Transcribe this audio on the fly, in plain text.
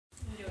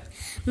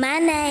My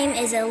name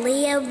is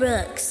Aaliyah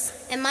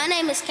Brooks. And my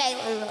name is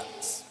Caitlin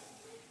Brooks.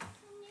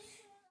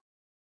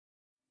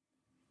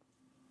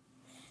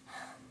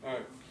 All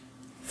right.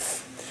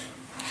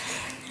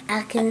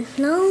 I can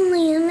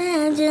only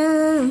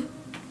imagine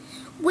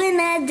when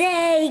that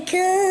day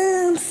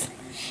comes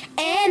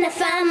and I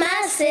find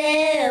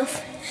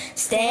myself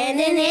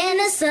standing in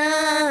the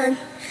sun.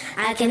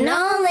 I can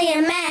only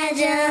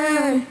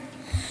imagine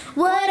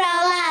what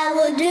all I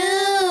will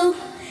do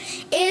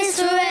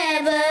is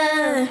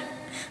forever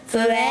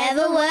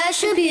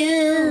worship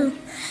you.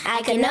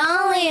 I can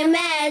only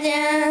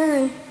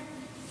imagine.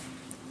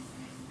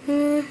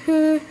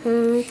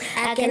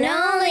 I can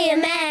only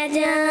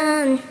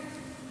imagine.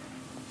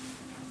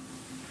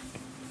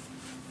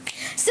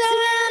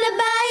 Surrounded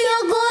by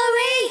your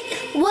glory,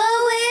 what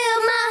will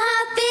my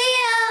heart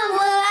feel?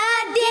 Will I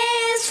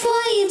dance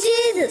for you,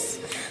 Jesus?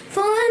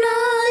 For in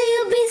all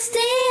you be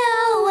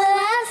still, will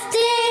I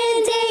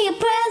stand in your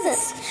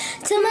presence?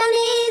 To my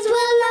knees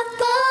will I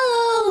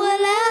fall,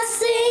 will I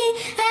sing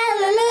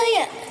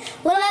hallelujah?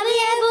 Will I be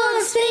able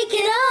to speak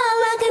it all?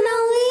 I can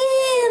only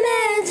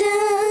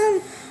imagine.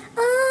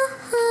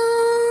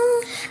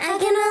 I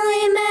can only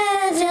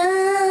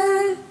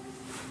imagine.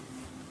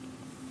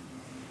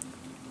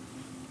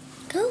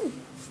 Go.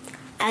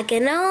 I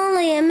can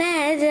only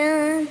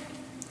imagine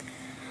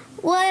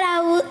what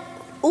all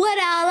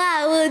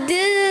I would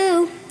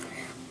do.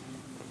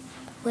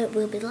 What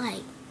will be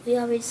like? We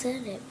already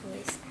said that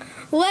voice.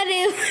 What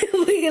it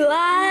will be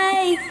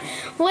like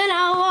when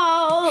I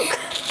walk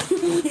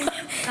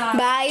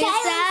by your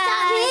side.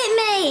 Stop hitting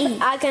me.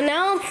 I can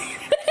only